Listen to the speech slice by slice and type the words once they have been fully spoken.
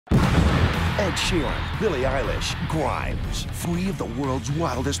Ed Sheeran, Billie Eilish, Grimes. 3 of the world's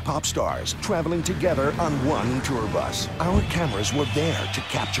wildest pop stars traveling together on one tour bus. Our cameras were there to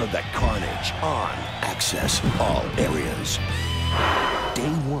capture the carnage on Access All Areas. Day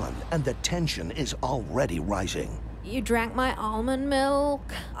 1, and the tension is already rising. You drank my almond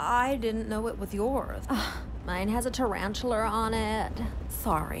milk? I didn't know it was yours. Mine has a tarantula on it.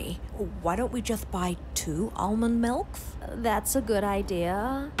 Sorry. Why don't we just buy 2 almond milks? That's a good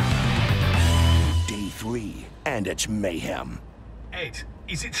idea. Day 3, and it's mayhem. Ed,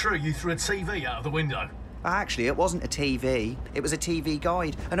 is it true you threw a TV out of the window? Actually, it wasn't a TV. It was a TV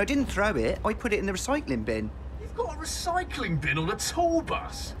guide. And I didn't throw it. I put it in the recycling bin. You've got a recycling bin on a tour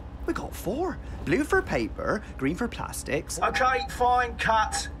bus? We got 4. Blue for paper, green for plastics. OK, fine,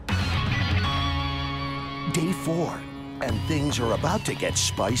 cut. Day 4, and things are about to get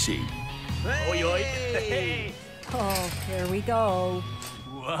spicy. Oi, oi. Oh, here we go.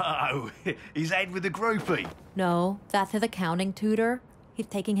 Whoa, is Ed with the groupie? No, that's his accounting tutor. He's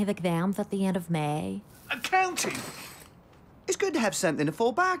taking his exams at the end of May. Accounting? It's good to have something to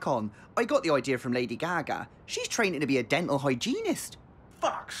fall back on. I got the idea from Lady Gaga. She's training to be a dental hygienist.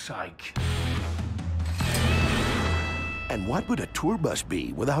 Fuck's sake. And what would a tour bus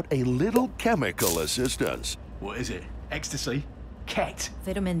be without a little chemical assistance? What is it? Ecstasy? Ket?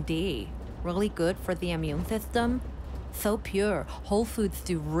 Vitamin D. Really good for the immune system. So pure. Whole Foods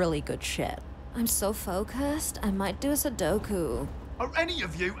do really good shit. I'm so focused, I might do a Sudoku. Are any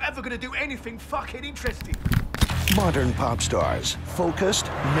of you ever gonna do anything fucking interesting? Modern pop stars,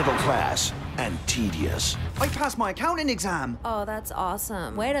 focused, middle class, and tedious. I passed my accounting exam. Oh, that's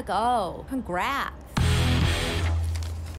awesome. Way to go. Congrats.